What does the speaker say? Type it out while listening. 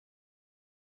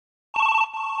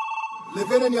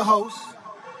living in your house,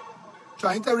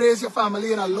 trying to raise your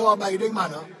family in a law-abiding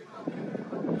manner,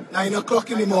 9 o'clock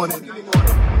in the morning, gunman in your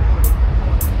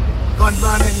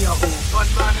home,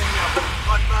 gunman in your home,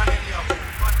 gunman in your home,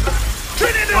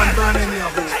 gunman in your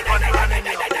home, gunman in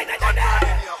your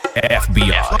home,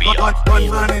 FBI,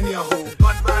 gunman in your home,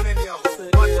 gunman in your home,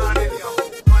 gunman in your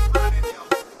home,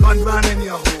 gunman in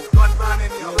your home, gunman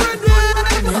in your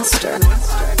home, Master.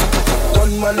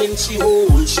 Gunman in she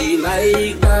hole, she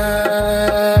like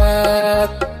that.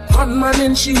 Gunman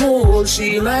in she hole,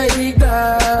 she like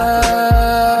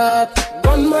that.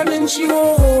 Gunman in she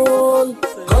hole,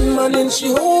 gunman in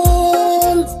she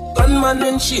hole, gunman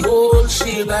in she hole,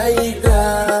 she like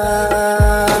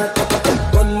that.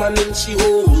 Gunman in she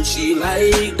hole, she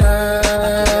like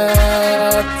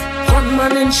that.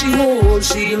 Gunman in she hole,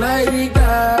 she like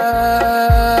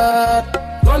that.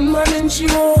 Gunman in she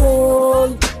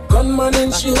hole. Gunman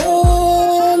in she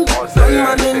hole,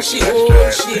 gunman in she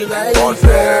hole, she like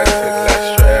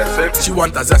that. She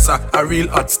want a zessa, a real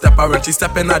hot stepper. When she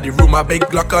step in the room, a big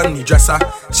Glock on the dresser.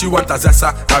 She want a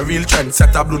zessa, a real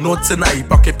trendsetter. Blue notes in her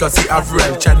pocket cause he have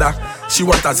real cheddar. She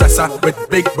want a zessa with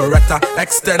big beretta,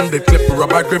 extended clip,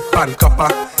 rubber grip and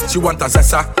copper. She want a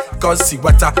zessa cause she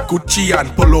wetter, Gucci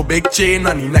and polo, big chain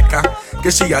on the necker.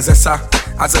 Cause she a zessa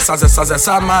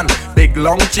man, big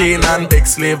long chain and big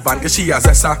slave van. Cause she a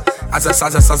zessa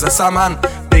man,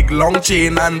 big long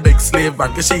chain and big slave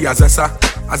van. Cause she a zessa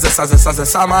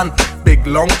man, big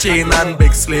long chain and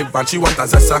big slave van. She want a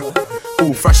zessa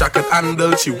who fresh I could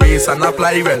handle. She weighs and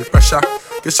apply well pressure.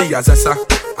 Cause she a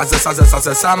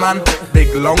zessa man,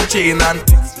 big long chain and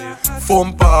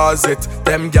foam paws it.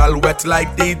 Them gal wet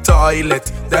like the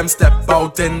toilet. Them step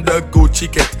out in the Gucci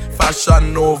kit.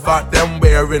 Fashion over, them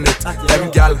wearing it. Them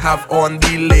gal have on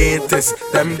the latest.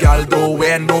 Them gal don't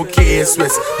wear no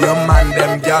K-Swiss. Your man,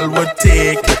 them gal would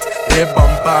take it. They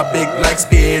bumper big like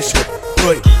spaceship.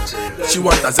 Boy, she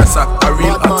want a zessa, a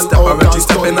real hot stepper. When she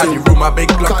step in the room, a big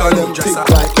Glock on the dresser.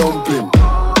 Like dumpling,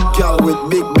 gal with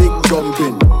big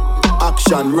jumping.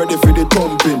 Action, ready for the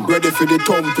thumping, ready for the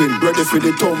thumping, ready for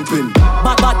the thumping.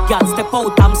 Bad girl step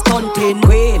out, I'm stunting.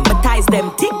 Queen, my ties them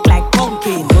thick like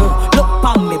pumpkin. Look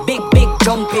pon me, big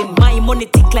jumping. My money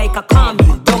thick like a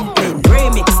caramel dumpling.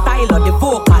 Remix style of the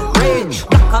vocal range.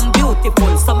 Black and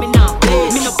beautiful, so me not play.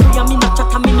 Me no pray, me no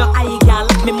chatter, me no eye gal.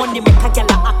 Me money make a gal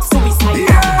act suicide.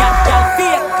 That gal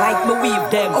fake like me weave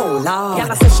them. Oh Lord,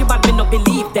 gal say she bad, me no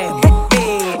believe them.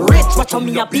 Hey, rich, watch how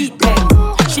me a beat them.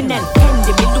 Chanel,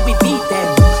 Fendi, me Louis V them.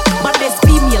 But there's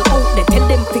female out there, tell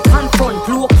them to confront.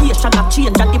 Location a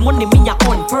change, and the money me a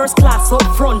on. First class up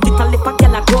front, it a lip a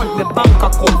gal a grunt. Me bank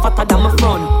account fatter than my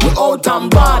front. We out and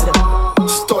bad,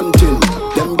 stunting.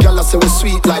 Them gala say we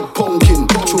sweet like pumpkin.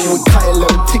 True with Kyle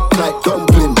them thick like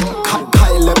dumpling.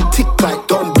 Kyle them thick like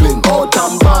dumpling. Out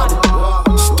and bad,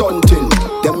 stunting.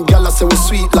 Them gala say we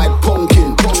sweet like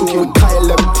pumpkin. True with Kyle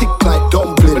them thick like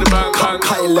dumpling.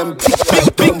 Kyle them thick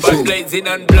like dumpling. Blazing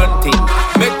and blunting.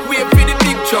 Make way for the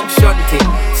big truck shunting.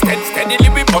 Steadily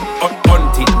we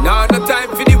hunting. Now no time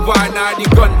for the war, now the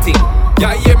gunting.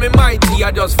 Yeah, hear me mighty,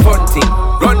 I just funting.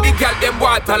 Run the gal them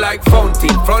water like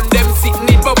fountain. From them sitting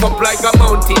it buff up like a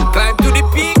mountain. Climb to the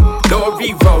peak, no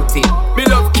rerouting. Me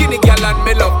love kinny gal and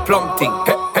me love plumping.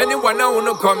 Anyone I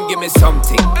wanna come give me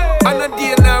something. And a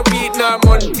day now week now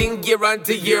monthing. Year on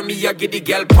to year me I get the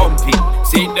gal pumping.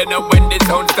 See then when the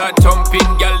sound start jumping,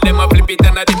 gal them a flip it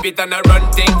and a dip it and a run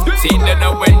things. See then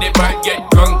when the vibe get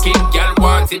drunking, gal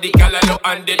want see the gal alone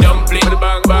and the dumpling.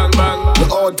 Bang bang bang. We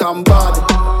out and bad,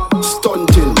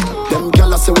 stunting. Them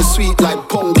gala say we sweet like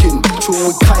pumpkin. True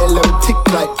with Kyle them thick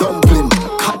like dumpling.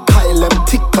 Kyle them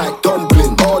thick like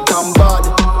dumpling. Out and bad,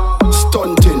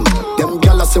 stunting. Them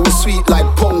gala say we sweet like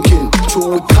pumpkin.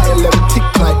 True with Kyle them thick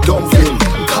like dumpling.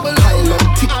 Kyle them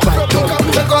thick like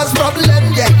dumpling. Because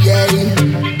problem, yeah.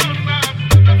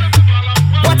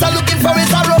 What I'm looking for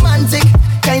is a romantic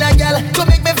kind of girl to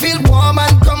make me feel warm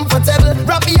and comfortable.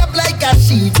 Wrap me up like a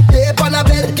sheet, lay on a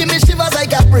bed, give me shivers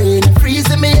like a brain freeze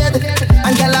in me head.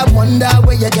 And girl, I wonder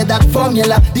where you get that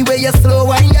formula. The way you slow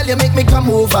wine, girl, you make me come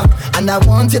over. And I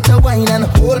want you to wine and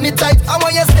hold me tight. I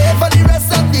want you stay for the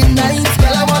rest of the night.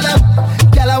 Girl,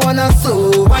 I wanna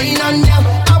slow wine on you.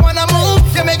 I wanna move,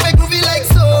 you make me groovy like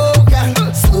so. Girl,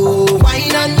 slow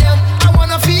wine on you. I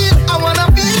wanna feel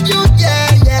you,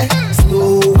 yeah.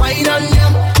 Slow wine on you.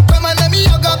 Come on, let me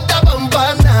hug up the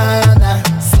bumper, nah.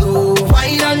 Slow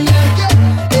wine on you.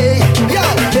 Hey, yo,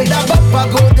 take that bumper,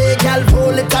 go there, girl.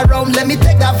 Roll it around, let me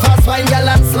take that fast wine, girl,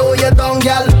 and slow you down,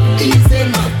 girl. Ease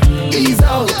in, ease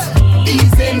out,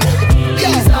 ease in,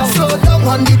 ease out. Slow down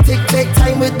on the tick, take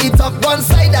time with the top. One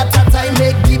side at a time,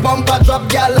 make the bumper drop,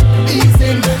 girl. Ease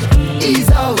in, ease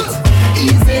out,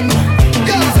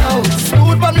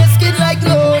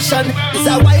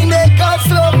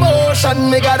 Slow motion,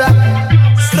 me gotta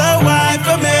slow wine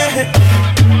for me.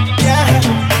 Yeah,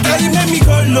 girl, you make me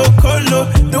go low.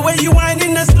 The way you whine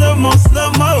in the slow mo.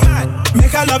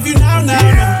 Make I love you now.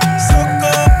 So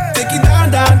go, take it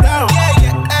down.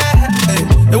 Hey,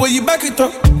 the way you back it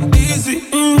up, easy.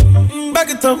 Back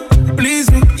it up, please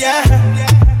me. Yeah,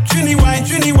 Trini wine,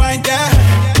 yeah.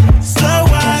 Slow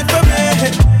wine for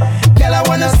me. Girl, I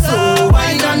wanna slow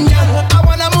wine on ya. I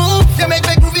wanna move, you make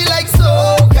me groovy like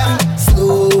soca.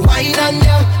 Slow wine on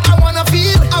ya. I wanna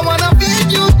feel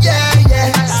you, yeah.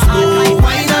 Slow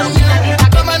wine on ya.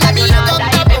 Come on, let me look up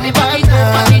the bumper.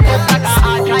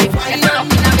 Slow wine on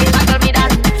ya.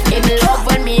 Him love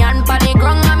when me hand pa the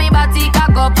ground and me body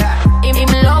cock up.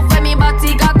 Him love when me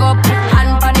body cock up.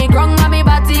 Hand pa the ground and me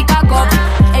body cock up.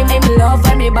 Him love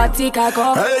when me body cock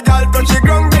up. Hey, girl, touch the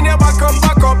ground, then you back up.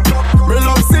 Me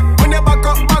love sick when you back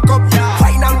up.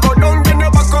 Fine and go down, then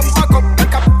you back up. Back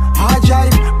up, hard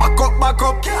drive, back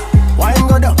up. Wine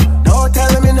go down, don't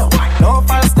tell me no. No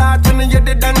false start when you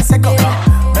the dance go.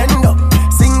 Bend up,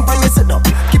 sing for me sit up.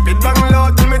 Keep it down low,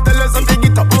 till me tell you something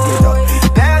get up.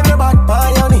 Tell me about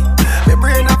pioneer. Me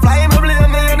brain a fly, me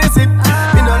blame me in the sit.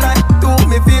 Me no like to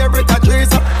me favorite a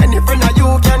trace up. Any friend of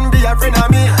you can be a friend of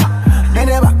me. Bend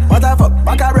it back, what the fuck,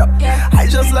 back her up. I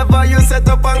just love how you set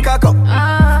up and cock up.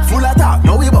 Full of talk,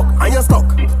 now we buck, and you stuck.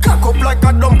 Cock up like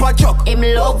a dumper truck. Him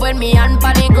love when me hand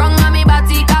pa the ground and me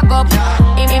body cock up.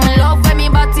 Him love when me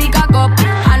body cock up.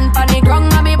 Hand pa the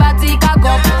ground and me body cock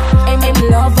up. Him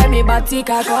love when me body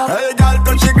cock up. Hey, girl,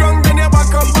 touch the ground, then you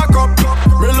back up.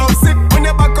 Me love sick when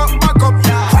you back up.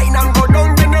 Fine and go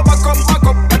down, then you back up.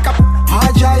 Back up,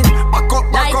 hard drive, back up.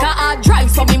 Like a hard drive,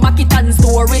 so me back it and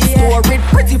store it.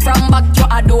 Pretty from back, you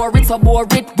adore it, so bore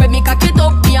it. When me cock it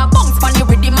up, me a bounce pan you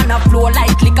rhythm and a flow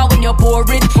like liquor when you pour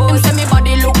it. Him say me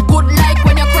body look good like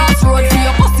when you cross road. See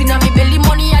you busting on me belly,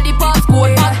 money at the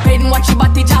passcode. Back pen, watch your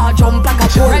body jaw jump like a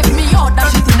show. Drive me out, that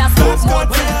shit in a slow mode.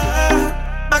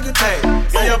 Back it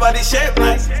up, see your body shape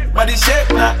nice, nice.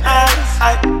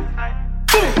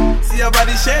 See your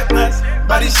body shape nice,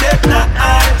 nice.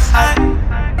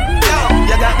 Yo,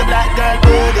 you got the black girl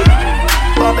booty,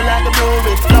 bubble like the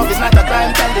blueberry. Love is not a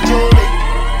crime, tell the jury.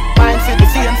 Mine for the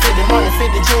fame, for the money, for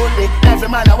the jewelry. Every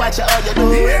man I watch you how you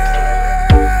do it.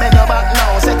 Bend your back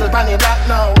now, settle pan the black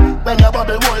now. When your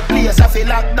bubble whole place I feel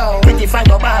locked down. Pretty find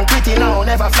your band, pretty now,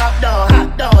 never flop down.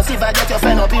 Hot down, see if I get your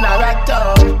friend up in a rack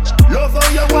down. Love how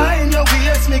you wine, your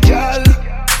waist, me girl.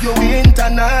 You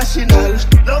international.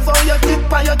 Love how you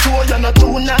tip on your toe, you're not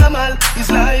too normal.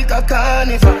 It's like a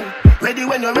carnival. Ready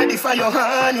when you're ready for your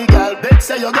honey, girl. Bet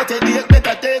say you get a date,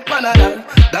 better take Panadol.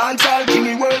 Dance all, give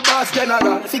me world boss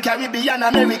general. Fi Caribbean,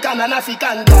 American and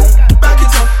African girl. Back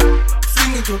it up,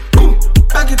 fling it up, boom.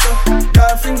 Back it up,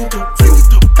 girl, fling it up,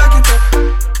 back it up,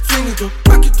 fling it up,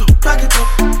 back it up,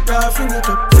 girl, fling it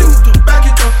up, back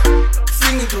it up,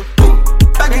 fling it up, boom.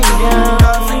 Back it up,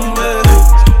 girl, fling it up,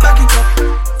 back it up.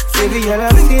 Baby, you're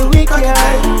not feel weak, yeah.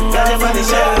 Girl, your body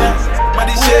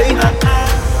shape,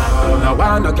 No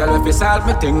one, no girl if you solve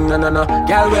me thing, no.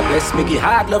 Girl, we bless me, give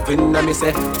hard loving, and me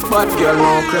say, but girl,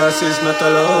 no cross is not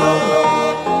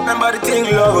alone. Remember the thing,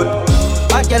 Lord.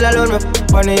 Bad girl alone, me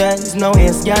funny hands, no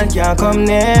waste, girl can't come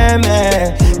near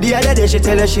me. The other day she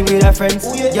tell her she with her friends.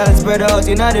 Girl spread out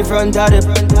in the front of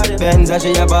the Benz and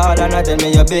she a ball and I tell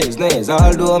me your business.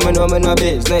 Although me know me no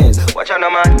business. Watch out no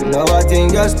man, no I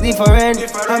think just different.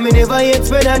 I me never yet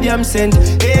spend a damn cent.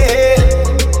 Hey,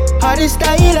 how the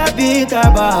style a beat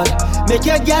her bad. Make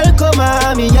your girl come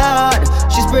on me yard.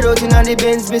 She spread out in the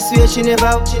Benz, me swear she never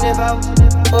out.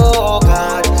 Oh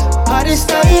God, how the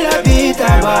style a beat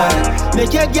her bad.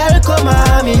 Make your girl come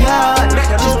on me yard.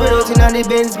 She spread out in the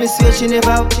Benz, me swear she never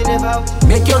out.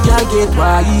 Make your girl get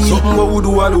wild. Something what we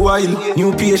do all the while.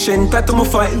 New patient, tattoo my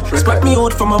file. Spot me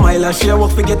out from a mile and she a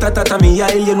walk forget that at me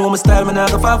aisle. You know my style, man,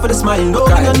 I go far for the smile. No,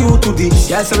 I'm not new to this.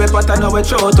 Y'all say we pattern now we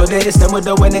throw to this. Them we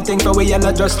do anything for we and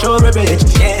not just throw a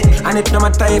bitch. Yeah, and it no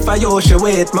matter if I yo she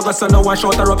wait. My go son no one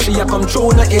shot her up, she a come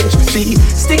through no edge. She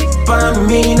stick by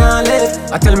me now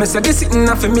left. I tell me say this sitting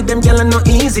up for me, them gyal no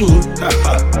easy.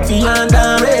 Feel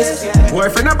and race.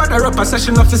 Boyfriend about her up a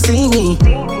session of to see me.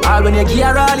 All when you give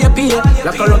her all you pay.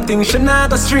 Like her up thing she not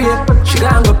go straight. She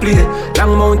don't go play.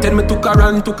 Long mountain me took her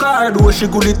and took her. Do she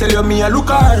goodly tell you me I look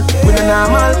her. We no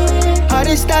normal. How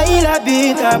the style a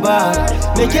beat her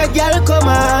bad. Make your girl come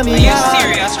on me. Are you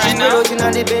serious right now?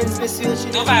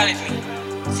 Don't violate me.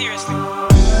 Seriously.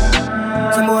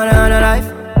 Some boy on a life.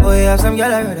 Oh, you have some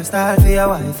girl I rather style for your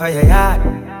wife for your yard.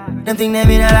 Them think they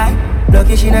mean a lie.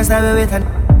 Lucky she not stab with her.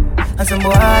 And some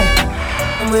boy,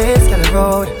 them ways can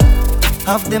road.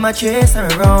 Half them a chase her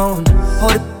around.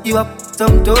 Hold you up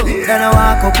some toes. Then I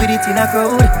walk up with it in a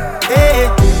crowd. Hey,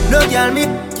 no girl me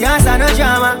can't stand no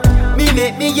drama. Me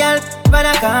make me girl pan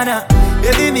a corner.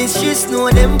 Baby miss she know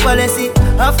them policy.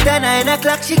 After 9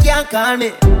 o'clock she can't call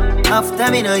me.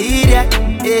 After me no hear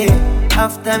that, yeah.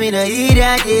 After me no hear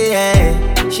that,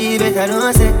 yeah. She better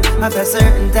know say after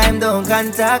certain time don't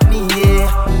contact me,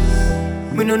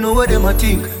 yeah. Me no know what them a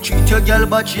think. Treat your girl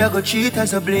but she a go cheat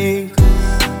as a blink.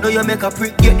 Now you make a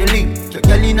prick get the link. Your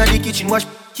girl inna the kitchen wash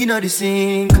inna the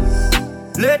sink.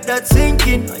 Let that sink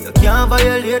in. You can't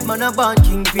violate man a bad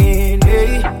kingpin,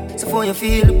 hey. So before you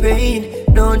feel the pain,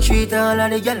 don't treat all of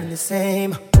the girl the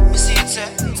same. You see it,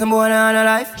 sir? Some boy on a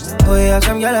life. Oh yeah,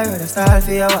 some girl I rather style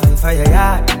for your wife for your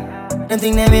yard. Them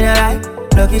think them in a life.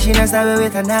 Lucky she not stab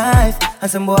with a knife. And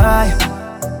some boy,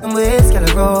 them ways girl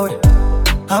road.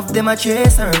 Half them a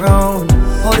chase her around.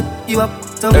 Hold you up,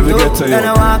 so Every get to you. Then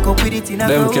I walk up with it in a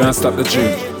Them road. can't stop the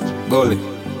dream. Goalie.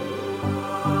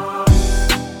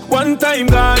 One time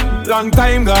gone, long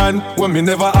time gone, when me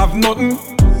never have nothing.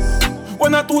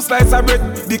 1 or 2 slices of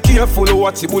bread, be careful of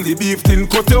what you bully beef tin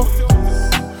cut you.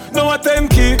 Now a 10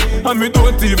 key, and me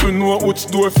don't even know which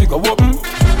door figure open.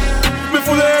 Me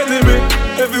full of enemy,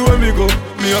 everywhere me go,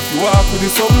 me have to walk with the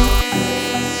something.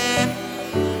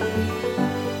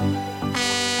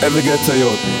 Every get to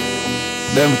you.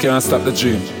 Them can't stop the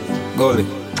dream. Goalie.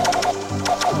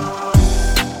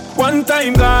 One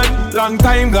time gone, long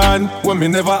time gone, when me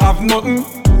never have nothing.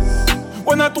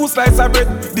 1 or 2 slices of bread,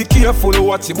 be careful of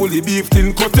what you bully beef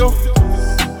tin cut you.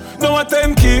 Now a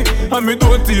 10 key, and me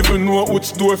don't even know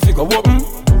which door figure open.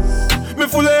 Me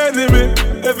full of enemy,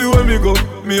 everywhere me go,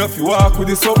 me have to walk with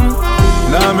the something.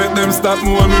 Now make them stop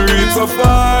me when me reach so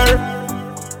far.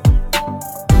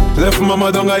 Left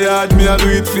mama down a yard, me a do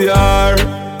it for her.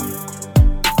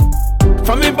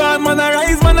 From me bad man I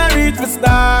rise, man I reach the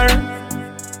star.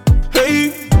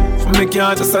 Hey, from me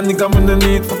can't just a nigga me no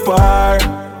need for par.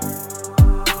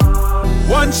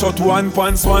 1 shot, 1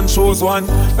 pants, 1 shows, 1.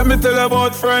 Let me tell you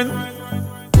about friend.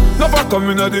 Never come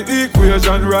in the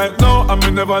equation right now, and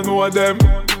me never know them.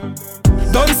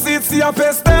 Don't see it, see I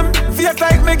pace them. Fake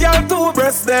like me girl to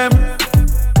breast them.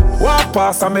 Walk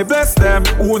past and me bless them.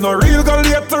 Who no real girl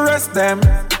late to rest them.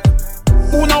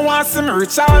 Who no want see me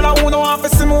rich all, who no want to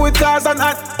see me with cars and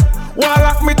hat. One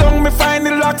lock me down, me find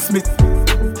the locksmith.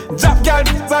 Jab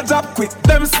girl, a job quick.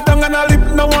 Them sit down and a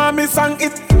lip, no want me sang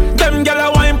it. Them gyal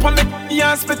a wine pon the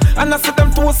and spit, and I see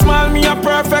them too small, me a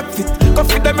perfect fit. Go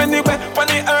fit them anywhere, pon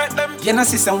the earth them. You know,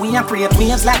 sister, we a create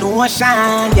waves like the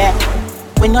ocean, yeah.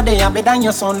 When you're there, better than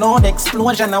your son, loud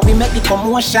explosion, and we make the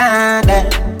commotion, yeah.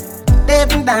 They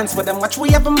even dance with them, watch we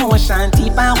have emotion,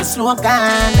 deep and we slow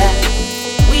down, yeah.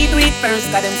 We do it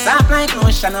first, got them soft like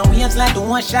lotion, and waves like the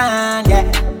ocean,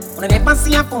 yeah. When I never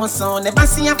see a phone sound, never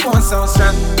see a phone sound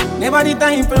strong. Never the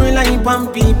time for rely on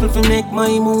people to make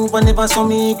my move, and never saw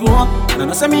me grow up. And I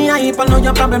know say me hype, I know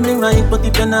you're probably right, but if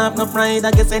you don't have no pride,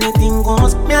 I guess anything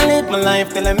goes. Me I live my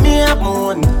life telling me I'm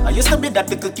on. I used to be that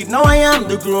little kid, now I am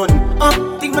the grown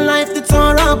up. Think my life did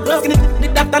so rough, looking it,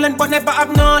 did that talent, but never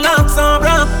have no luck, so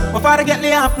rough. My father get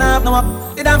laid off, now no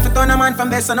up. Did have to turn a man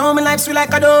from best, so now my life's sweet like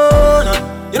a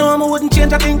donut. You know I wouldn't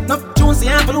change a thing, no tunes, you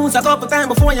have to lose a couple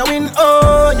times before you win,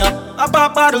 oh yeah. I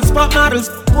pop bottles, pop models,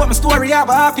 put my story up,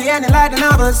 happy and like the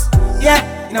novels.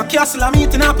 Yeah, in a castle I'm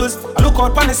eating apples. I look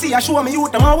out on the sea, I show me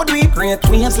youth, them how we do it. Great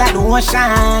waves like the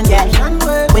ocean,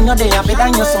 yeah. When you're there, better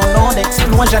than your son, loud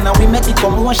explosion, and we make it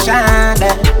commotion, yeah.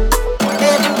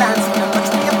 Every dance, we don't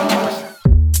watch me have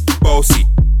emotion. Bossy,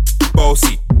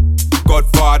 bossy,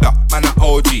 Godfather, man a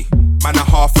OG, man a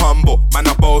half humble, man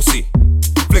a bossy.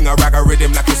 Fling a rag a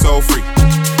rhythm like it's all free.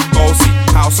 Bossy,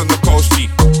 house on the coast G.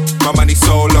 My money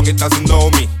so long it doesn't know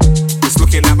me. It's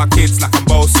looking at my kids like I'm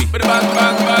bossy. Bang,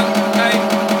 bang,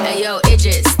 bang, hey yo,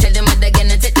 Idris, tell them what they're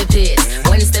gonna take the piss.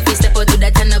 One step out to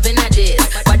that turn up in a diss.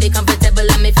 Body comfortable,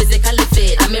 I'm a physically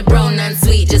fit. I'm a brown and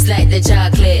sweet, just like the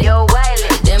chocolate. Yo,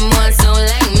 Wiley, them ones don't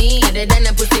like me. Other than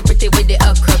a pretty with the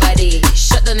okra body.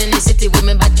 Shut down in the city with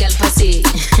me bad girl pussy.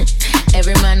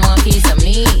 Every man want piece of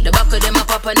me. The back of them a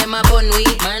pop and them a bun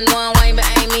weed. Man want wine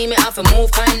behind me have to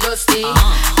move kind dusty.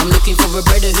 I'm looking for a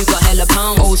brother who got hella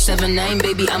pounds. 079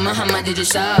 baby, I'm a hammer, did you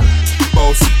shop?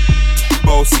 Bossy,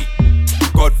 bossy,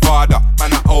 Godfather,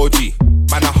 man a OG,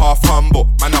 man a half humble,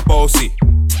 man a bossy.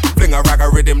 Fling a rag a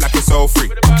rhythm like it's all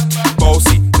free.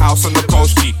 Bossy, house on the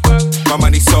coast G. My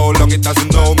money so long it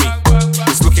doesn't know me.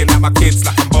 It's looking at my kids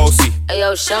like I'm bossy. Hey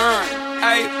yo, Sean.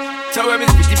 Hey, so when me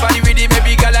spitty body with it,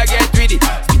 maybe gala get with it.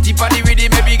 Spitty body with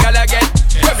it, maybe gala get.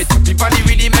 When me tippy body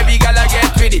with it, maybe gala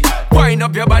get with it. Wind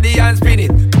up your body and spin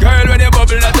it. Girl, when you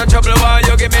bubble out of trouble, why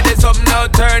you give me this something now?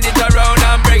 Turn it around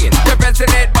and bring it. You're pressing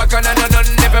it back on and on.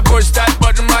 Never push that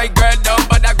button, my girl, down,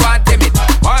 but I can't tame it.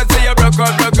 Once you broke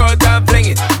out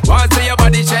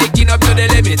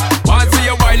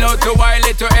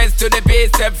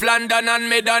London and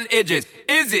made on edges.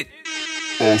 Is it?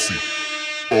 Bossy,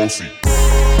 bossy,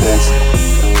 bossy,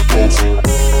 bossy,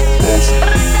 bossy,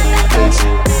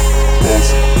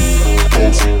 bossy,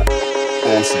 bossy,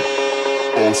 bossy,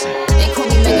 bossy. They call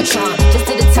me Megatron, just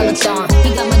did a telethon.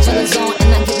 He got my jealous on,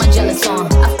 and I get my jealous on.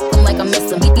 I f him like I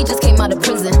miss him. He just came out of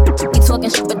prison. He talking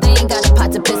shit, but they ain't got a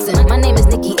pot to piss in. My name is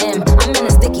Nikki M. I'm in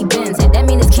a sticky Benz. That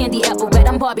mean it's candy apple red.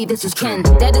 I'm Barbie, this is Ken.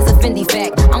 That is a Fendi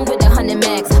fact. I'm with 100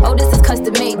 max. Oh, this is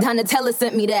custom made. Donatella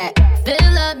sent me that.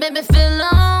 Fill up, baby, fill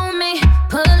on me.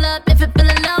 Pull up if you're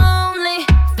feeling lonely.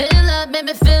 Fill up,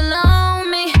 baby, fill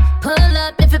on me. Pull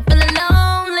up if you're feeling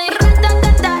lonely.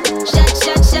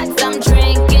 Shots, I'm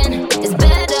drinking. It's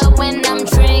better when I'm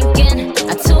drinking.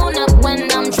 I tune up when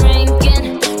I'm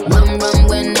drinking. Rum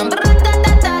when I'm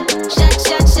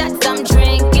shots, I'm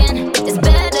drinking. It's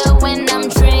better when I'm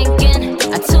drinking.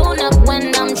 I tune up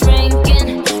when I'm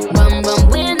drinking. Rum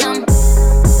when I'm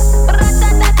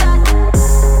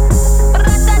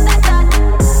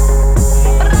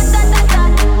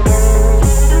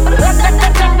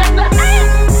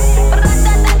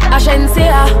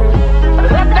Agencia.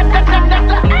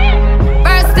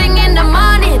 First thing in the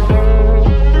morning,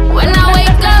 when I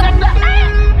wake up,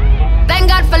 thank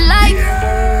God for life.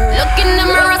 Look in the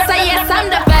mirror, say yes, I'm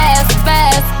the best.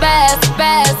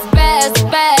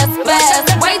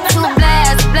 Way too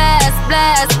blessed.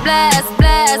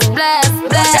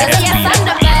 Yes, I'm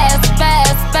the best.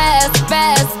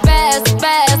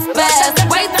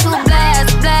 Way too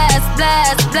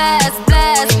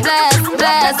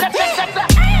blessed.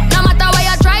 No matter where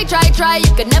you try,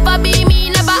 you could never be me,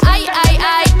 never I.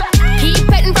 Keep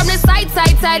petting from the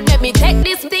side, make me take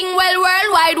this thing well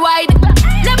worldwide.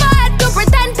 Never had to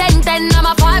pretend, 10. I'm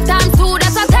a 5 times 2,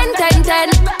 that's a 10.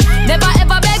 Never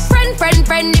ever beg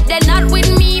friend. If they're not with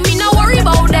me no worry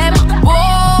about them. Whoa,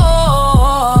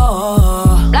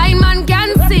 blind man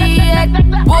can see it.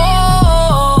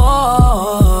 Whoa,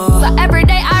 so every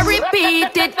day I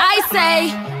repeat it. I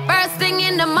say, first thing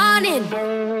in the morning,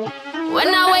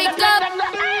 when I wake up,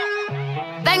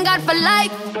 thank God for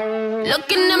life.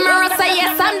 Look in the mirror, say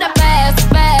yes, I'm the best.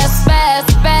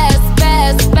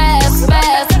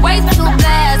 Way too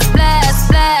blessed.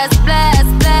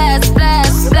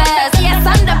 Yes,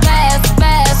 I'm the best.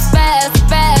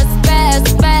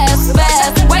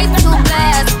 Way too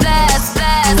blessed.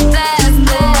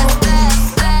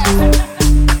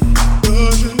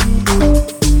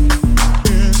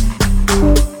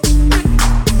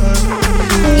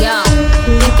 Yo,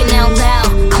 thinking out loud,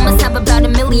 I must have about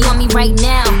 1 million on me right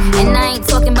now. And I ain't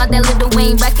talking about that Lil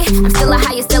Wayne record. I'm still a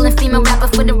highest selling female rapper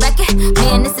for the record.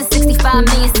 Man, this is 65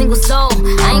 million single soul.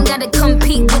 I ain't gotta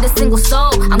compete with a single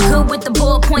soul. I'm good with the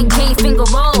ballpoint game, finger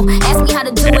roll. Ask me how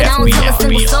to do it, I don't tell a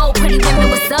single soul. Pretty women,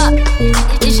 what's up?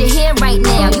 Is your hair right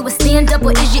now? You a stand up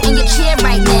or is you in your chair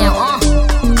right now?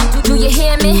 Do you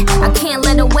hear me? I can't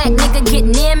let a whack nigga get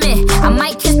near me. I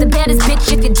might kiss the baddest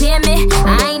bitch if you damn it.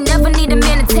 I ain't never need a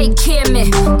man to take care of me.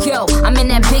 Yo, I'm in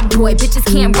that big boy, bitches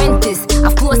can't rent this. I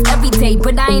floss every day,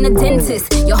 but I ain't a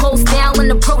dentist. Your whole style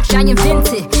and approach I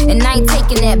invented. And I ain't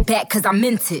taking that back cause I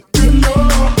meant it.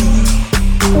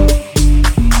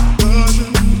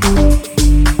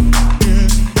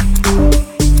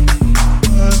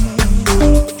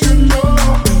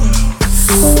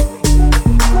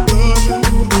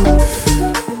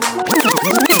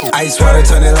 Ice water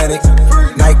turn Atlantic,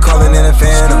 night calling in a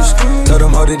phantom. Told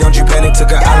them, hold it, don't you panic. Took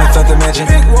an island, felt the mansion.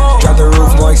 Drop the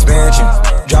roof, more expansion.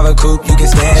 Drive a coupe, you get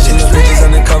stanchion. The bitches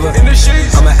undercover.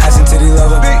 I'm an ass and titty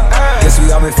lover. Guess we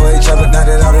all meant for each other. Now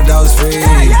that all the dogs free,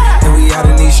 and we out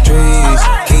in these streets.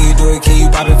 Can you do it? Can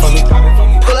you pop it for me?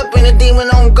 Pull up in a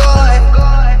demon on guard,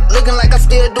 looking like I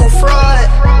still do fraud.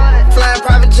 Flying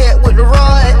private jet with the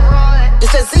rod.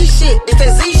 It's that Z shit.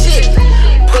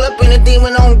 Pull up in a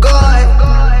demon on guard,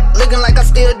 looking like I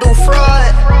still do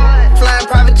fraud. Flying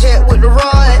private jet with the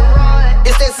rod.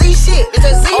 It's that Z shit.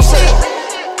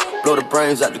 Blow the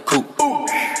brains out the coop.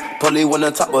 Polly one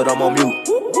on top, but I'm on mute.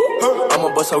 I'ma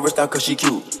bust her wrist down cause she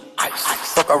cute.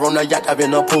 Fuck her on the yacht, I've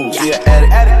been a pool. She an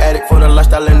addict for the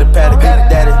lifestyle in the paddock.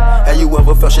 Daddy, have you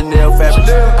ever felt Chanel fabric?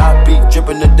 I be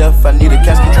dripping to death, I need a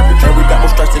casket. And we got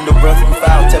more strikes in the breath, we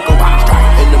foul tech em.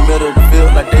 In the middle of the field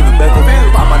like David Beckham.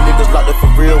 All my niggas locked up for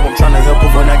real, I'm tryna help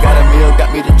them. When I got a meal, got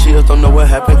me the chills, don't know what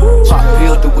happened. Pop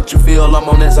pill, do what you feel, I'm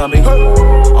on that zombie.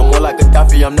 I'm more like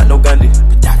Gaddafi, I'm not no Gandhi.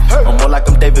 I'm more like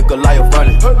I'm David Goliath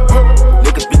running.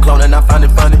 Niggas be cloning, I find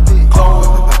it funny.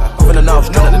 Feeling off,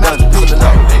 straight out the dungeon.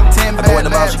 10 bad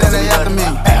bags standing after me.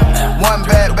 One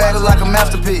bad bag is like a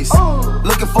masterpiece.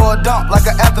 Looking for a dunk like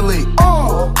an athlete.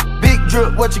 Big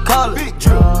drip, what you call it? Big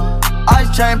drip.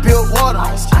 Ice chain, pure water.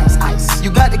 Ice. You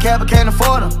got the cab, but can't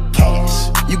afford them. Cash.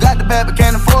 You got the bad, but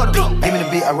can't afford them. Give me the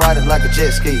beat, I ride it like a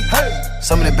jet ski. Hey.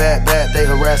 Some of the bad, they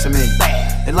harassing me.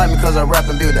 They like me cause I rap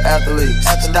and be with the athletes.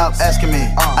 Stop asking me,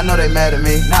 I know they mad at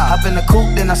me. Hop in the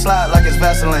coupe, then I slide like it's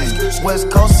Vaseline.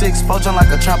 West Coast 6, poaching like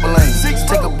a trampoline.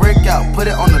 Take a brick out, put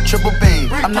it on the triple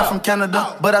beam. I'm not from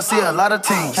Canada, but I see a lot of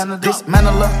teams.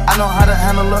 Dismantle her, I know how to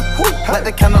handle her. Light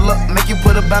the candle up, make you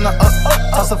put a banner up.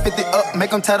 Toss a 50 up,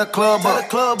 make them tie the club up.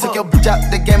 Took your bitch out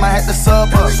the game, I had to sub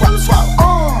her.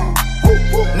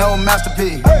 No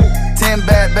masterpiece. 10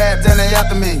 bad, then they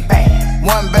after me.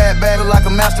 One bad, look like a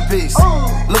masterpiece.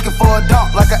 Looking for a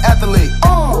dunk like an athlete.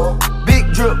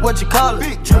 Big drip, what you call it?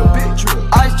 Big drip.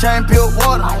 Ice chain, pure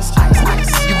water.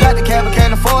 You got the cab, but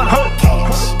can't afford it.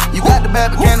 You got the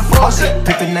bad, but can't afford it.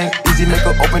 Pick the name, easy, make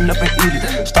her open up and eat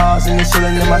it. Stars in the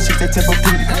ceiling in my seats, they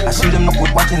Tempur-Pedic. I see them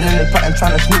knuckles watching and they plotting,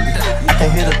 trying to snoop it. I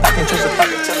can't hear the thought, can't trust the thought,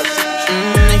 they tell us.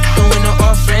 They throwing her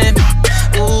off friend.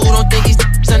 Ooh, don't think these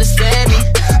understand me.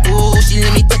 Ooh, she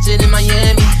let me touch it in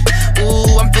Miami.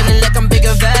 Ooh, I'm feeling like I'm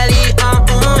Bigger Valley.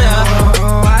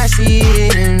 Yeah. I see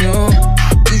it in you.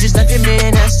 You just left your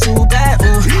man, that's too bad.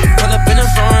 Ooh, pull up in the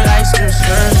front like skirt.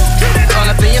 All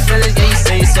up in your feelings, yeah, you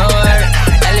say it's so hurt.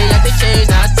 LA like they changed,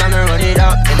 now it's time to run it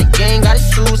up. And the gang got it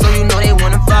too, so you know they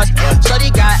wanna fuck.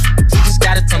 Shorty got, she just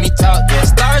gotta tell me talk. Yeah,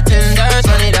 star tenders,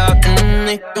 run it up.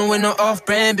 They doing no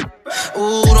off-brand.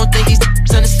 Ooh, don't think these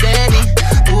understand me.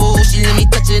 Ooh, she let me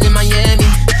touch it in Miami.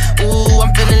 Ooh,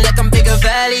 I'm feeling like I'm Bigger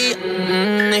Valley.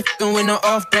 They fucking with no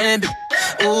off-brand.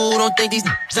 Ooh, don't think these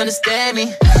understand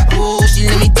me. Ooh, she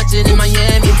let me touch it in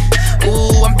Miami.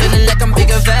 Ooh, I'm feeling like I'm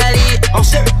Bigger Valley. I'm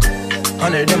sick.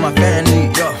 100 in my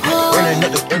family, yeah. Running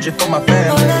up the engine for my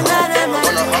family.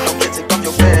 Wanna hustle, get take off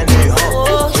your family,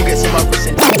 huh? You get some of my wrist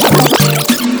and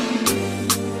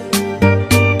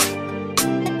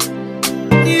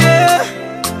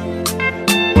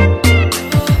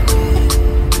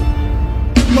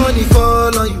money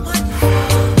fall on you,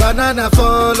 banana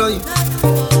fall on you,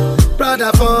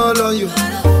 Prada fall on you,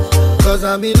 cause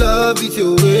I'm in love with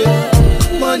you.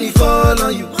 Money fall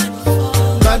on you,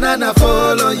 banana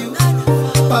fall on you,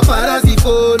 paparazzi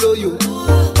follow you,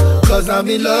 cause I'm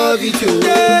in love with you.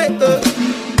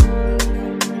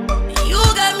 You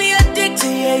got me addicted,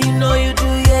 yeah, you know you do,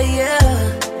 yeah.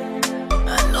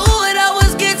 I knew what I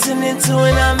was getting into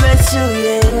when I met you,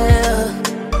 yeah.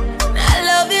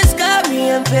 Got me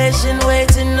impatient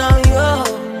waiting on you.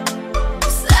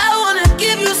 So I wanna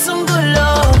give you some good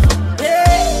love.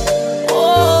 Yeah.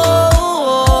 Oh,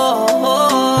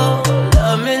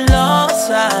 love me long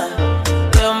time.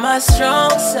 You're my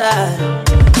strong side.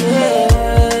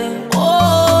 Yeah.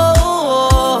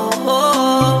 Oh,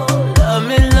 love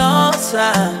me long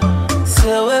time.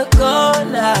 Till we're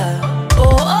gone now. Oh,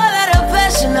 all that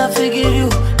affection I forgive you.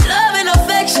 Love and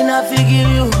affection I forgive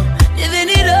you. Living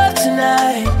it up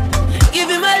tonight. Give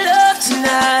me my love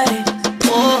tonight.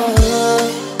 Oh,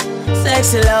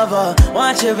 sexy lover,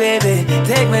 want you, baby.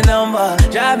 Take my number,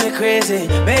 drive me crazy,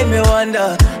 make me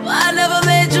wonder why I never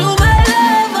made you my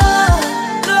lover.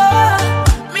 No,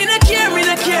 me no care, me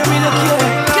no care, me no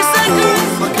care. Kiss that girl.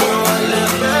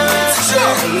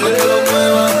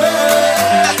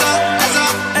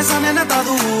 Esa nena está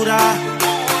dura.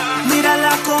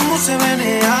 Mírala como se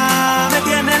menea. Me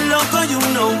tiene loco, you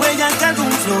know, ella carga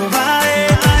un flow.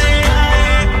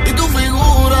 Y tu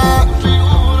figura,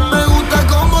 me gusta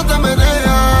cómo te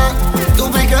menea. Tu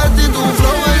piquete y tu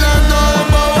flow bailando en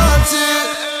bobachi.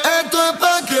 Esto es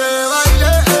pa' que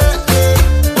baile,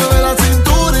 mueve la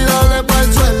cintura y dale pa'l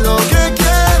suelo. Que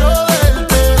quiero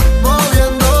verte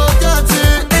moviéndote así.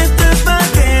 Esto es pa'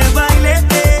 que baile,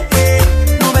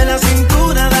 mueve la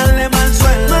cintura, dale pa'l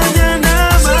suelo. Mañana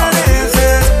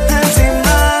amaneces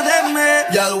encima de mí.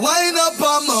 Y'all wind up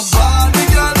on my body,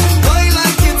 girl. Why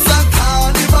like it's a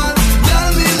carnival?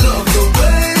 Y'all me love the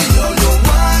way you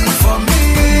wine for me.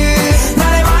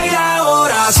 Dale, baila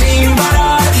ahora sin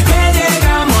parar, que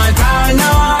llegamos al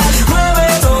carnaval. Mueve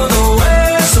todo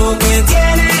eso que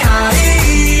tienes ahí.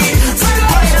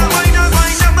 Baila,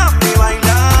 mami,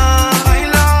 baila.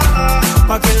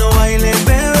 Pa' que lo baile,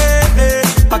 bebé,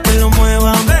 pa' que lo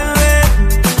mueva, bebé.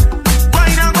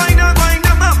 Baila, mami,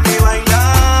 baila.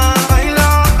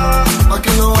 Pa'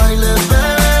 que lo baile,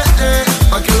 bebé,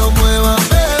 pa' que lo mueva,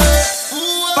 bebé.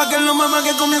 Pa' que lo mama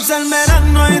que comienza el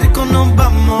verano y rico nos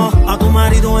vamos. A tu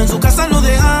marido en su casa lo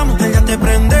dejamos. Ella te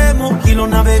prendemos y lo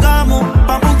navegamos.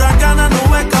 Pa' Punta Cana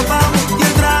no escapamos. Y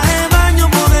el traje de baño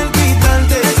poder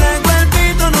quitarte. Ese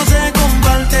cuerpito no se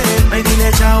comparte. Ay,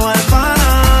 dile chao al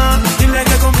pana. Dile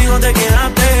que conmigo te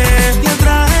quedaste. Y el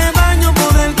traje de baño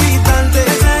poder quitarte.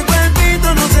 Ese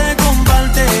cuerpito no se comparte.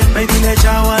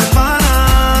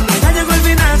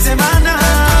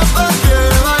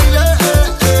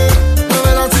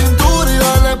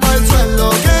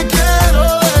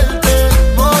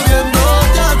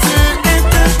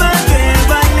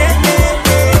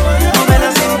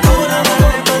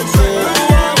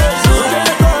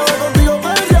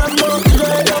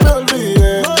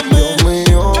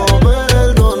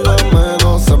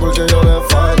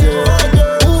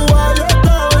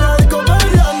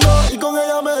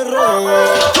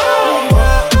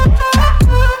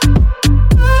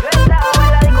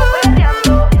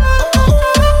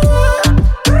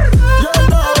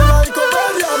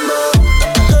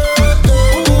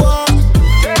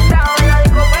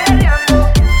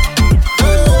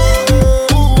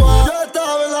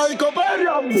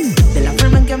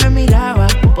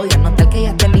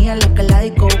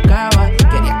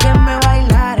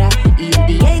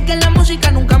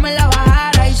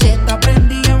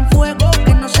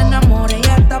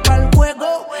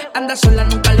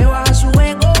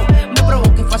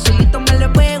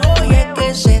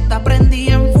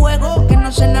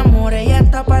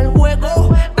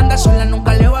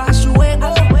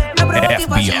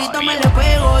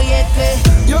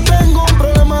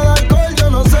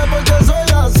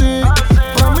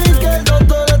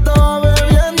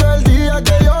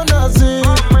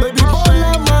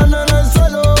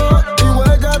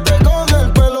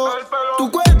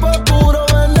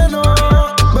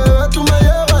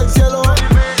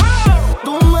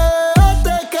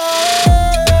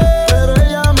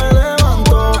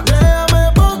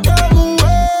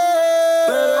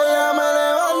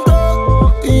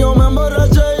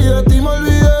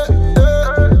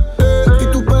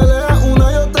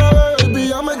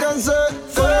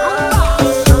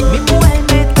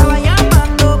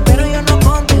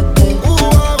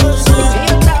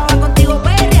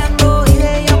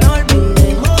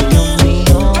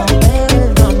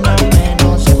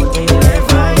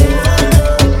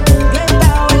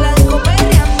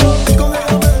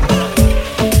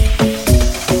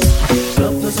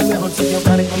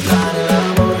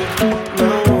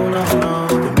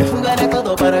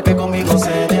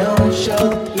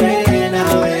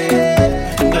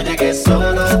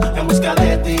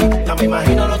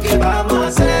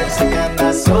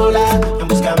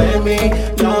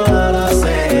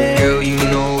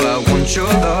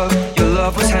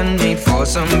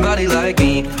 somebody like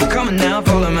me. Come on now,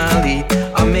 follow my lead.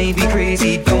 I may be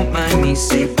crazy, don't mind me.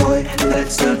 Say boy,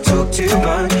 let's not talk too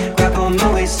much. Grab on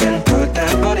my waist and put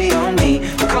that body on me.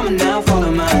 Come on now,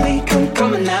 follow my lead.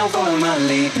 Come on now, follow my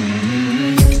lead.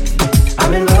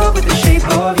 I'm in love with the shape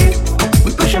of you.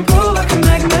 We push and pull like a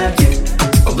magnet do.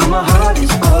 Although my heart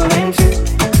is falling too.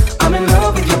 I'm in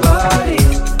love with your body.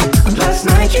 And last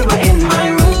night you were in my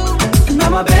room. And now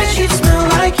my bedsheets smell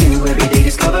like you. Every day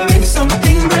discovering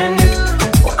something brand new.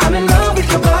 Oh, I'm in love with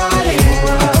your body.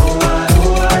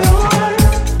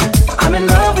 I'm in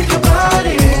love with your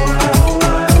body.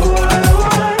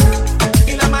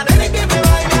 Y la manera en que me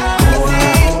bailas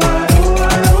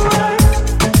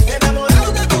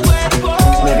enamorado de tu cuerpo.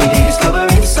 Every day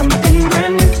discovering something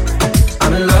brand new.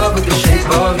 I'm in love with the shape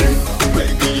of you.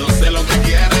 Baby, yo sé lo que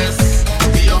quieres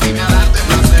y yo vine a darte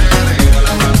placer. La más linda,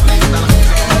 la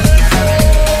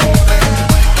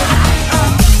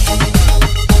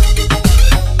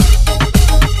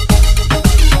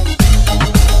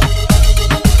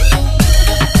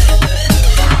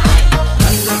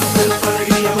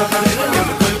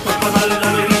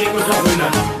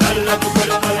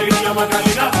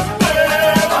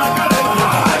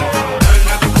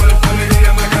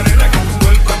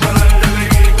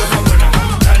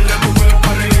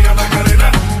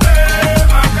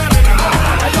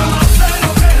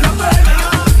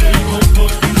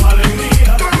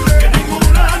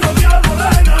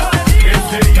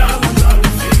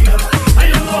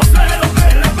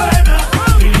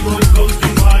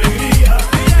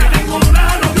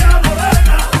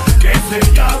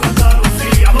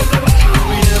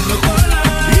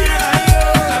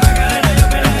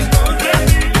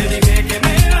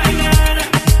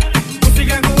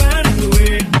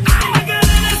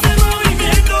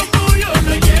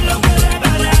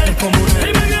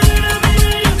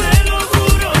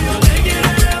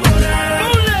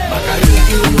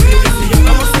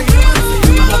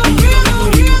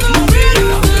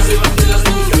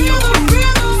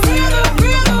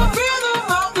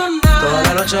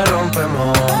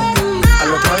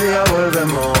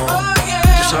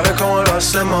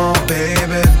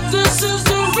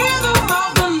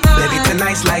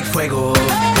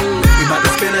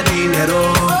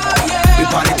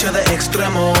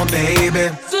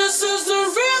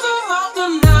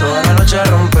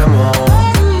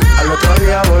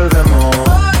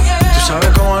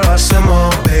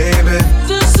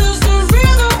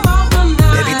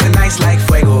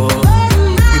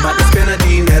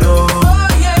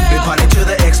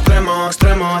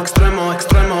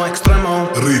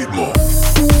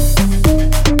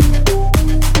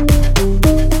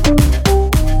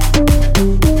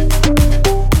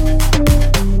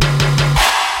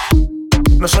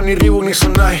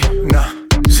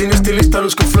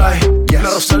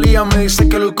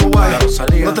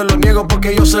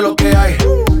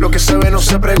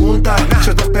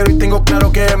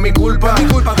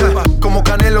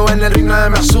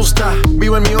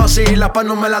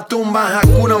no me la tumba,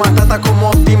 Hakuna Matata como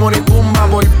Timon y Pumba.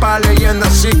 Voy pa' leyenda,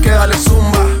 así que dale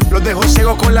zumba. Los dejo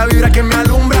ciego con la vibra que me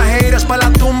alumbra. Haters pa'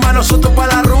 la tumba, nosotros pa'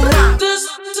 la rumba.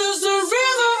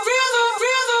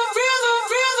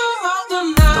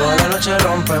 Toda la noche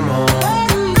rompemos,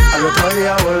 al otro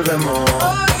día volvemos.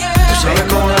 Tú sabes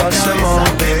cómo lo hacemos,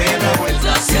 baby. La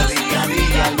vuelta hacia día a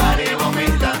día, el mareo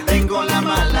aumenta. Tengo la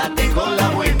mala, tengo la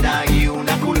buena y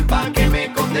una culpa que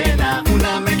me condena.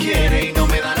 Una me quiere y no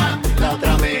me dará. La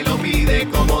otra me lo pide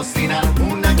como si nada.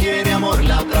 Una quiere amor,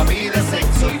 la otra pide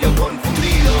sexo. Y yo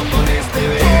confundido con este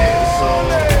beso.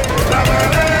 La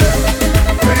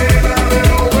pega de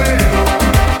lo bueno,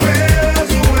 pero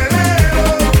su veneno.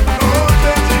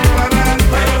 Noche sin parar,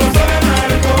 pero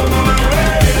sonar como una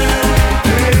buena.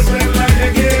 Esa es la que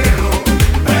quiero,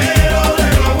 pero de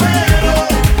lo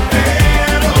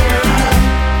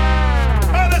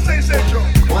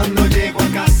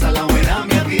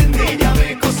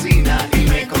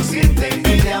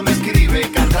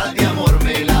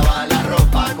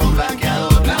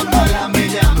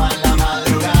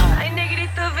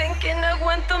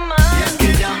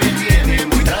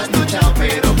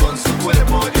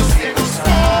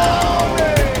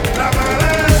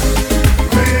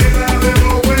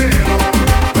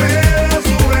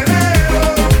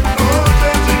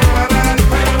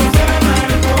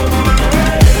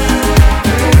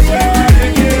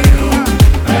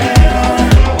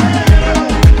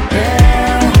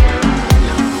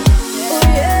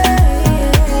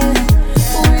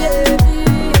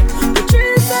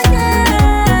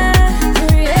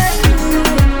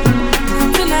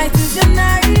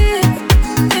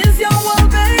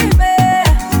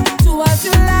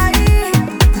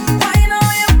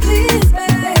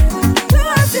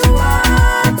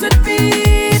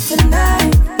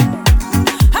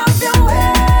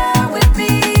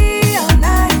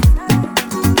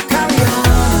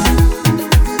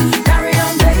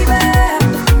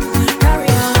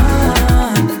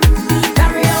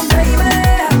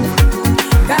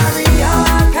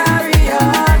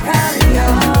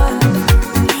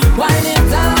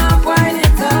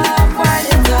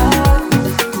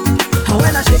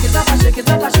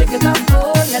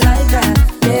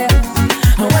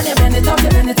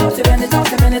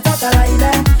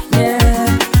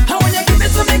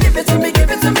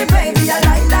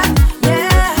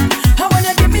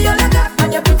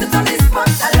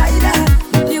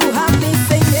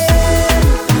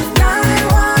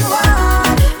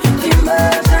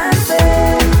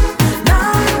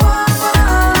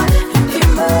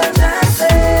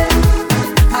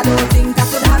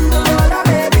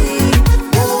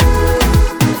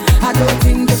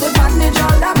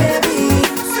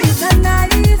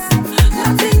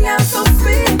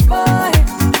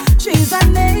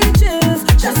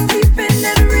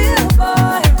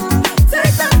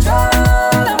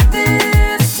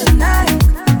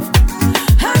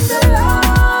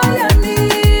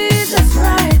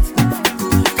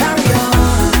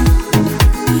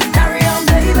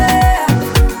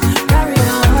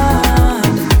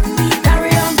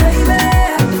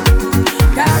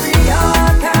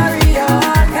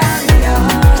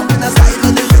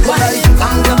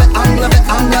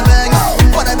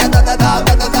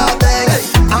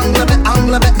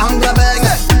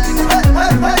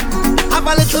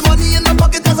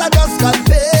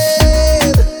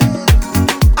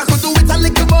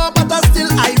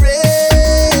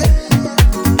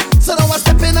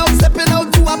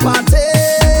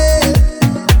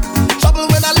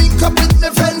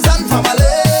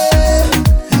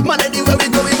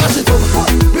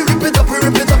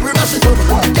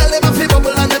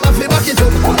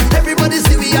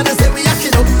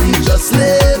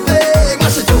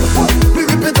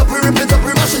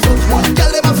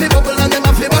a fi bubble and them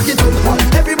a fi back it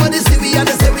up. Everybody see we and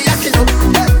they say we acting up.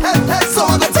 Hey, hey, hey. So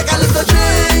I go take a little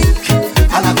drink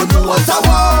and I go do what I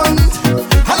want.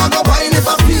 And I go wine if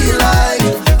I feel like.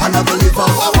 And I go live how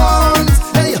I want.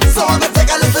 Hey, so I go take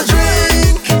a little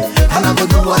drink and I go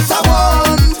do what I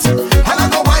want. And I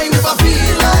go wine if I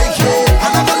feel like. Hey,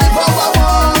 and I go live how I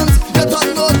want. You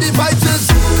don't know the vices.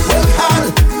 Work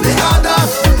hard, the harder.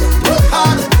 Work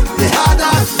hard, the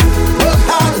harder. Work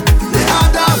hard, the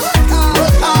harder.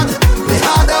 Work hard, the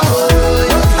harder.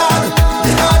 Work hard,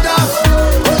 the harder.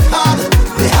 Work hard,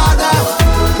 the harder.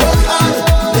 Work hard,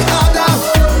 the harder.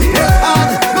 Work hard.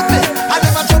 Look me, I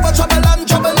never trouble and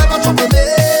trouble never trouble me.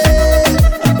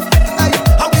 Hey,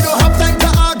 and we don't have time to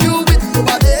argue with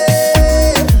nobody.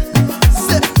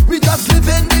 Say, we just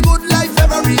living the good life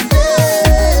every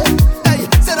day. Hey,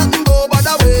 say nothing go by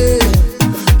the way.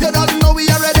 You don't know we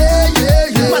are ready, yeah,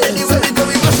 yeah. But anyway we do,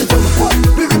 we mash it up.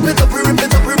 We rip it up, we rip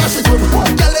it up, we mash it up.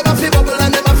 Girl, them a fi bubble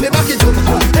and them a fi back it up.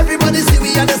 Everybody see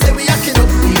we and they say we acting up.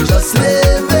 We just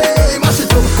living, mash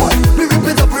it up. We rip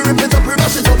it up, we rip it up, we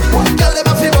mash it up. Girl, them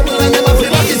a fi bubble and them a fi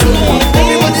back it up.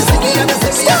 Everybody see we and they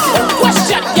say we acting up.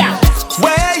 Question, yeah.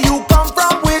 Where you come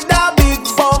from with that big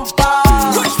bumper?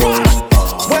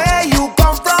 Where you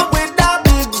come from with that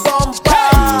big bumper?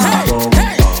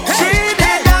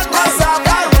 Trinidad must have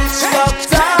a rich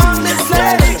doctor. Miss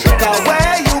Lady,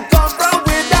 where you come from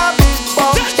with that big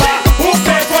bumper? Who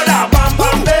pay for that bam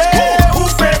bam day? Who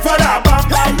pay for that bam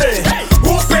bam day?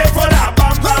 Who pay for that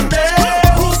bam bam day?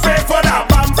 Who pay for that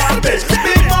bam bam day?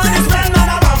 Big money spent on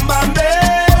a bam bam day.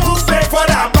 Who pay for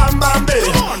that bam bam day?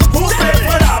 Who pay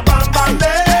for that bam bam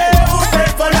day? Who pay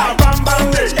for that bam bam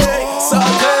day?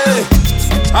 Sunday,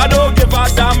 I don't give a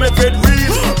damn if it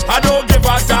real. I don't give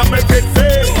a damn if it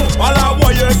fake. All I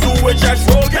want you to do is just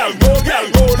roll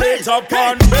it up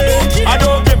on me. I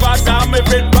don't give a damn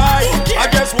if it buy. I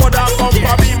just want that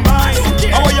bumper be mine.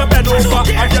 I want you bend over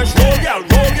and just roll, girl.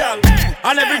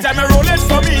 And every time I roll it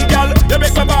for me, girl, they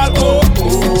make my ball oh.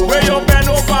 Where you bend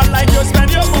over like you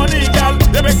spend your money, girl,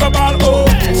 they make my ball oh.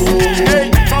 Hey,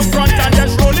 come front and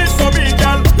just roll it for me,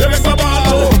 girl, they make my ball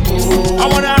oh. I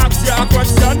wanna ask you a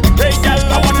question, hey girl,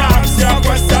 I wanna ask you a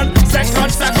question. Second,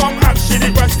 ask you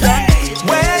the question.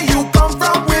 Where you come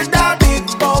from with that big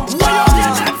bumper?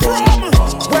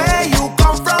 Where you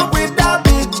come from with that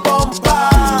big bumper?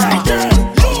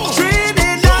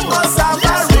 Trinidad must have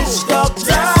a rich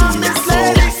doctor. Miss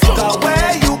Lady,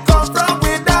 where you come from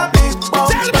with that big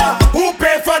bumper? Who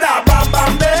pay for that bam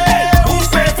bam day? Who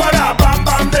pay for that bam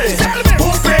bam day? Who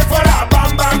pay for that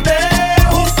bam bam day?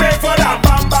 Who pay for that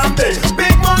bam bam day?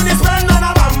 Big money spent on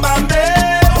a bam bam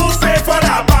day. Who pay for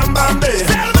that bam bam day?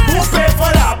 Who pay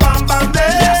for that bam bam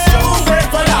day? Who pay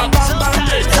for that bam bam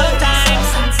day?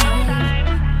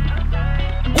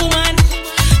 Woman,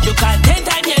 you called 10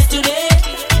 times yesterday,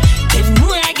 10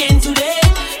 more again today.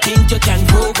 Think you can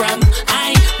program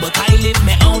but I live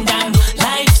my own damn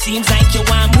life. Seems like you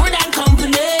want more than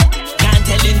company. Can't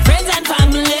telling friends and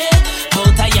family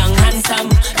about a young handsome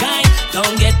guy.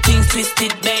 Don't get things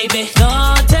twisted, baby.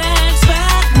 Don't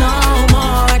expect no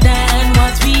more than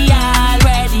what we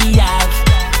already have.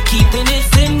 Keeping it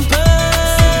simple.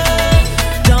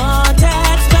 Don't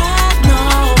expect no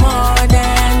more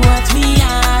than what we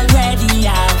already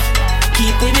have.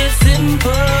 Keeping it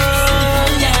simple,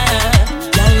 yeah.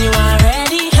 Girl, you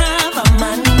already have a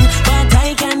man, but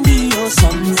I can be yours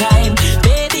sometime.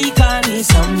 Baby, call me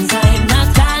sometime,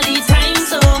 not all the time.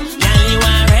 So, girl, you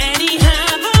already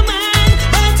have a man,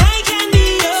 but I can be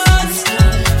yours.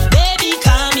 Baby,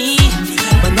 call me,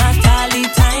 but not all the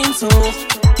time. So,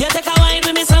 you take a wine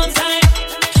with me sometime.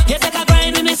 You take a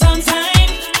grind with me sometime.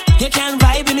 You can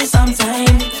vibe with me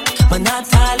sometime, but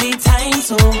not all the time.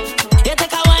 So, you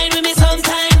take a wine with me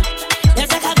sometime. You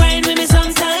take a grind with me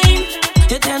sometime.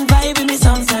 You can vibe with me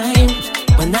sometime,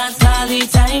 but not all the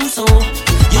time. So,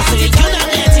 you say you're not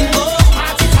letting go.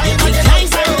 You think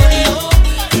life's a rodeo.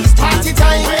 It's Party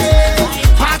time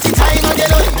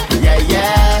again. Yeah,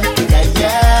 yeah, yeah,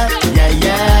 yeah, yeah,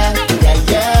 yeah, yeah,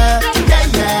 yeah, yeah,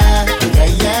 yeah,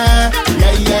 yeah,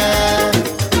 yeah, yeah.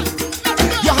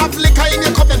 You have liquor in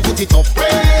your cup and put it up.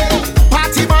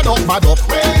 Party bad up.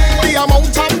 The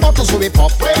amount of bottles we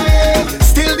pop.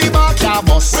 Still the bar can't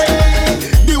bust.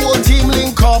 The whole team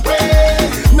link up.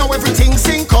 Now everything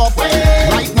sync up.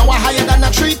 Right now we're higher than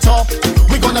a treetop.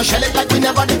 We gonna shell it like we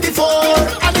never did before.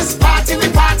 And this party we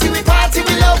love. Party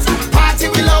we love. Party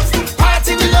we love.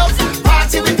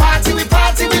 Party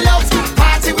we love.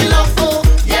 Party we love. Oh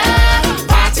yeah.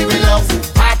 Party we love.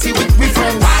 Party with me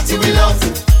friends. Party we love.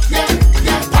 Yeah,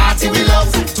 yeah. Party we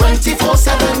love.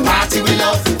 24/7. Party we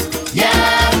love.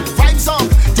 Yeah. Vibes up.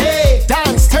 Day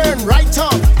dance turn right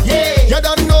up. Yeah. You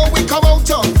don't know.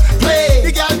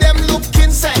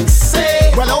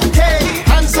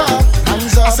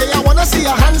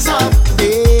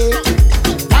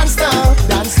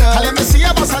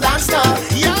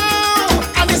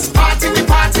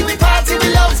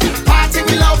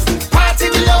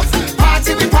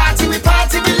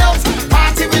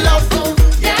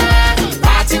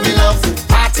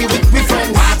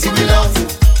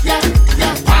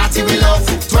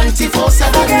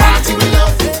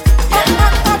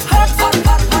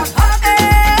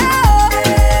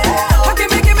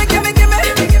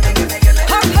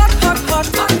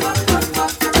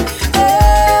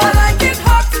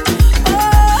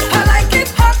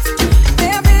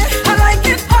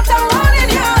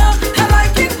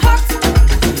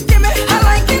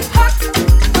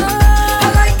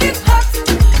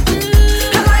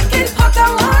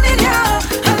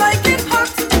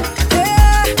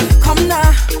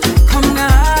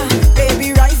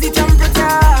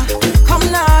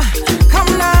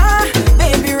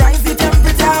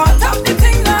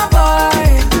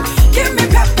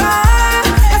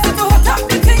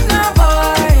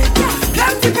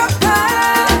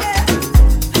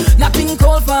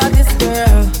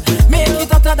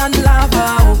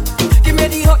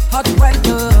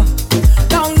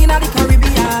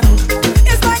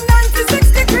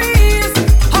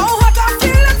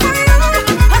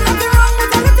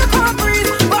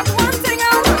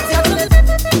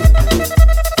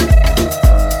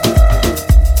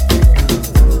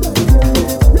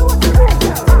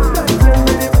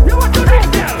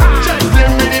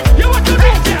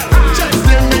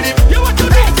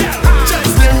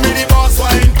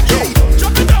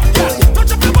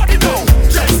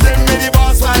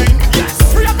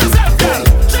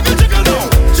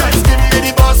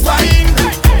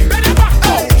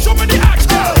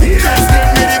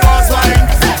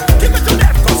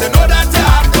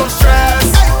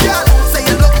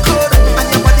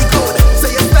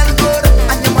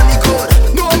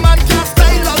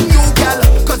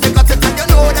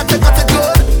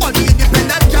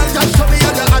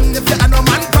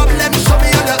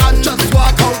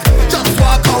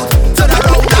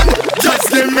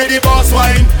 me the boss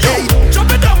wine. Hey, drop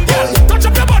it down, girl. Touch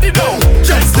up your body now.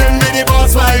 Just give me the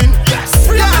boss wine. Yes,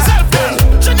 free yourself, girl.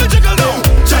 Jiggle, jiggle now.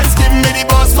 Just give me the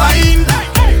boss wine.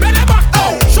 Hey, bend it back,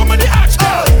 oh. Show me the action,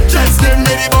 girl. Just give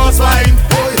me the boss wine.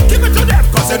 Give it to them,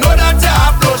 cause you know that you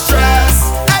have no stress.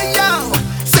 Hey yo,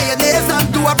 say your nails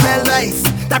and do a real nice.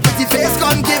 That pretty face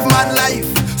gon' give man life.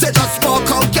 Say just walk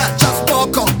out, girl. Just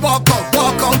walk out, walk out,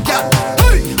 walk out, girl.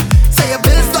 Hey, say your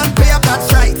bills done pay up, that's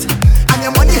right. And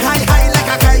your money high, high like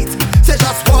a kite. Say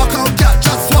just walk out, girl.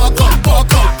 Just walk out,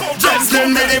 walk out. Just give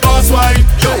me the boss wine.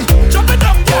 Yo, jump it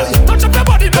down, girl. Touch up your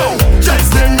body now.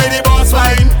 Just give me the boss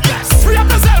wine. Yes, free up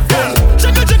yourself, girl.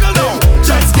 Jiggle, jiggle now.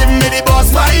 Just give me the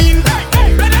boss wine.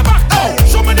 Hey, bend it back, oh.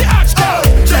 Show me the action, girl.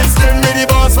 Just give me the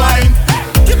boss wine.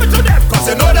 Give it to them, cause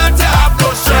you know that you have no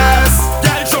stress.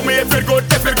 Girl, show me if it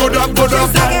good up, good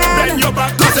up. Bend your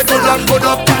back, cause it good up, good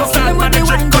up. Stand on the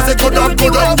trick, cause it good up,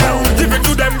 good up. Give it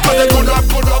to them, cause it good up,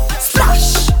 good up.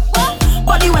 Splash,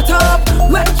 body wet up,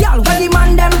 wet girl, where the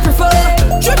man them prefer.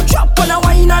 Drip drop on a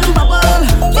wine and bubble.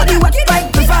 Body wet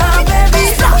like prefer,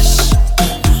 baby. Splash,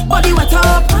 body wet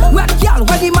up, wet girl,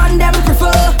 where the man them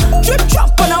prefer. Drip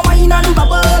drop on a wine and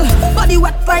bubble. Body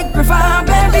wet like prefer,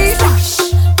 baby.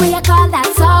 Splash. We call that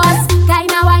sauce.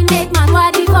 Kinda wine make man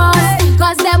want divorce.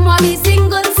 Cause them want be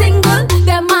single, single.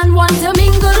 Them man want to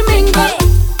mingle, mingle.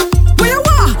 Where you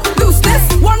are? Loose this.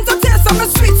 Want to taste some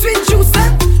sweet, sweet juice.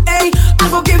 Hey, I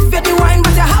go give you the wine,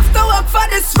 but you have to work for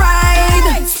this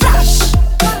ride. Splash.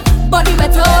 Body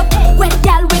wet up, wet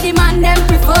gal with the man them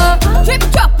prefer. Drip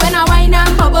drop when I wine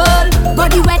and bubble.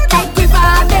 Body wet like river,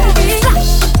 baby.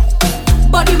 Splash.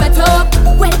 Body wet up,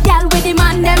 wet gal with the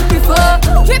man them prefer.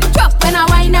 Drip drop when I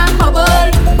wine and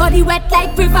bubble. Body wet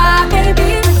like river,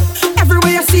 baby.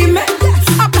 Everywhere you see me,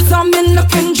 I bet I'm in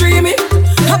looking dreamy.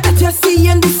 I bet you see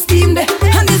in this steam there,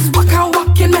 and this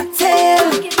walk in my tail.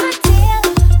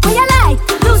 What you like?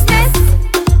 Loose this.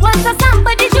 Want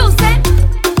somebody juice it?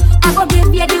 I go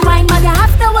give you the wine, but you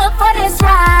have to work for this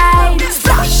ride.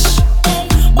 Splash.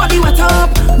 Body wet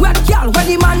up, wet girl, where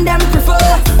the man them prefer.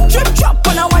 Drip drop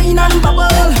on a wine and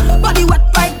bubble. Body wet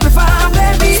like prefer,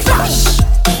 baby. Splash.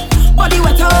 Body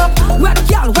wet up, wet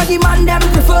girl, where the man them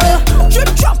prefer. Drip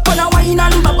drop on a wine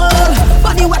and bubble.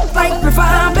 Body wet like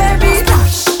prefer, baby.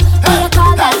 Splash. We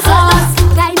call that sauce.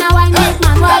 Kinda wine make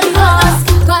man want divorce.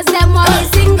 Cause them want be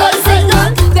single, single.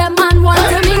 Them man want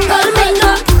to mingle,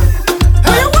 mingle.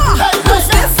 Where you are? What's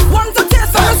this? Want to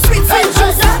taste some sweet, sweet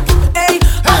juice? Hey,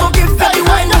 I go give you the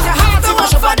wine, but you have to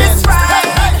work for this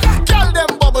ride. Girl,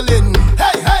 them bubbling.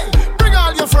 Hey, hey. Bring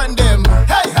all your friend them.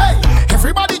 Hey, hey.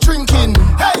 Everybody drinking.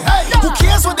 Hey, hey. Who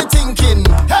cares what they thinking?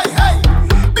 Hey, hey.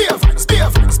 Beer vibes, beer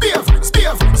vibes, beer vibes,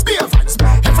 beer vibes, beer vibes.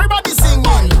 Everybody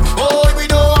singing. Oh, we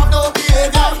don't have no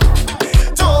behavior.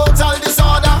 Total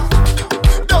disorder.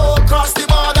 Don't cross the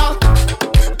border.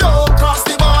 Don't cross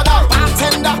the border.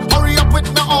 Bartender, hurry up with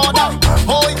the order.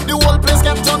 Oh, the whole place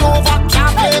get turned over.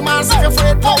 Can't play mass if you're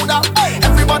afraid powder.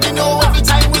 Everybody know every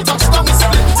time we touch down we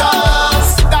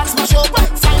splinters. That's my show.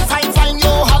 Fine, fine, fine,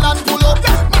 yo, Holland pull up.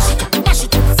 Mash it, mash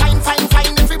it. Fine, fine,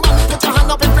 fine. Every man put your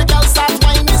hand up. Every girl start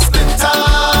whining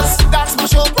splinters. That's my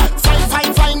show. Fine,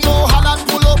 fine, fine, yo, Holland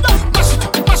pull up. Mash it,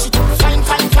 mash it. Fine,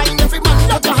 fine, fine. Every man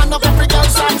put your hand up. Every girl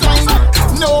start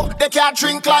whining. No, they can't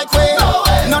drink like we.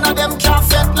 None of them can't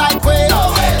fit like we.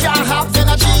 Can't have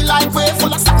energy like we.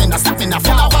 Full of stamina,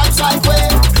 full of vibes like we.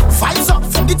 Vibes up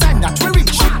from the time that we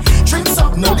reach. Drinks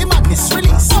up, no the madness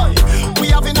release. We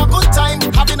having a good time,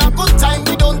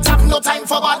 we don't have no time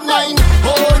for bad mind.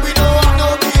 Oh, we don't have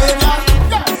no behavior.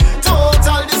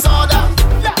 Total disorder.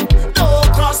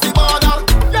 Don't cross the border.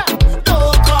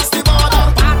 Don't cross the border.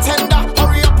 Bartender,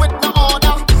 hurry up with my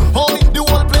order. Oh, the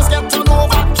whole place get turned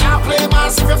over. Can't play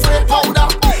mass if you're afraid powder.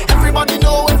 Everybody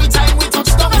know every time we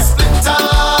touch down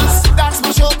splinters. That's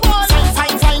my show. Fine,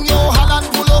 fine, fine, yo, Holland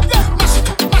pull up. Mash it,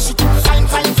 mash it. Fine,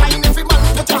 fine, fine. Every man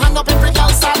put your hand up. Every girl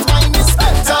start whining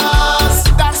splinters.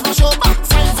 That's my show.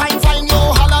 Fine, fine, fine, yo,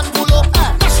 Holland pull up.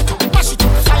 Mash it, mash it.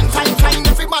 Fine, fine, fine.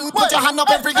 Every man put your hand up.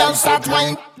 Every girl start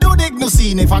whining. Do dig no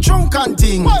scene if a drunk and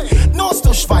ting. No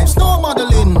stush vibes, no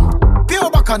modeling. Pure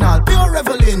bacchanal, pure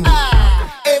reveling.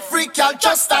 Every girl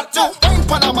just start to ain't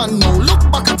Panaman, no look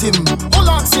back at him. Hold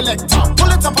on, selector, pull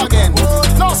it up again.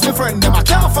 Lost my friend, them I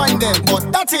can't find them,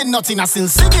 but that ain't nothing. I still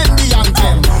singing the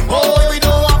anthem. Oh, we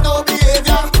don't have no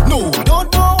behavior. No, I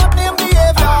don't know what name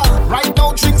behavior. Right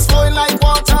now, drinks flowing like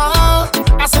water.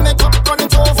 I see me cup run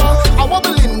it over. I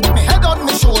wobbling, but me head on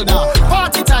my shoulder.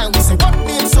 Party time, we say what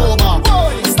being sober.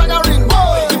 Staggering,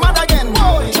 we mad again,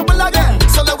 trouble again.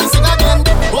 So let we sing again.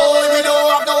 Oh, we don't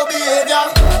have no behavior.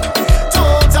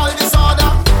 Total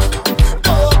disorder.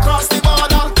 Don't cross the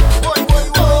border.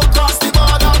 Don't cross the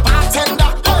border.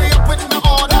 Bartender,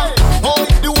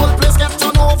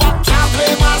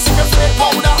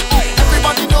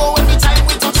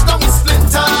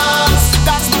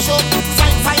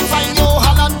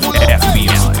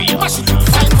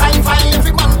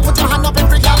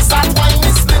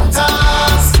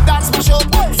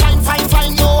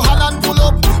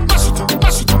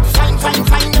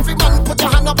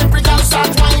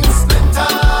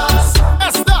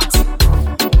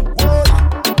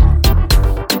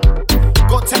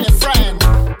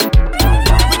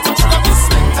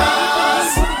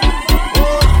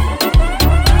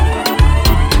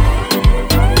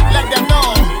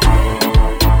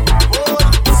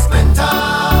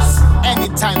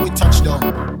 time we touch down.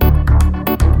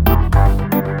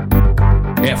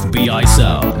 FBI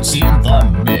sounds in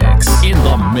the mix.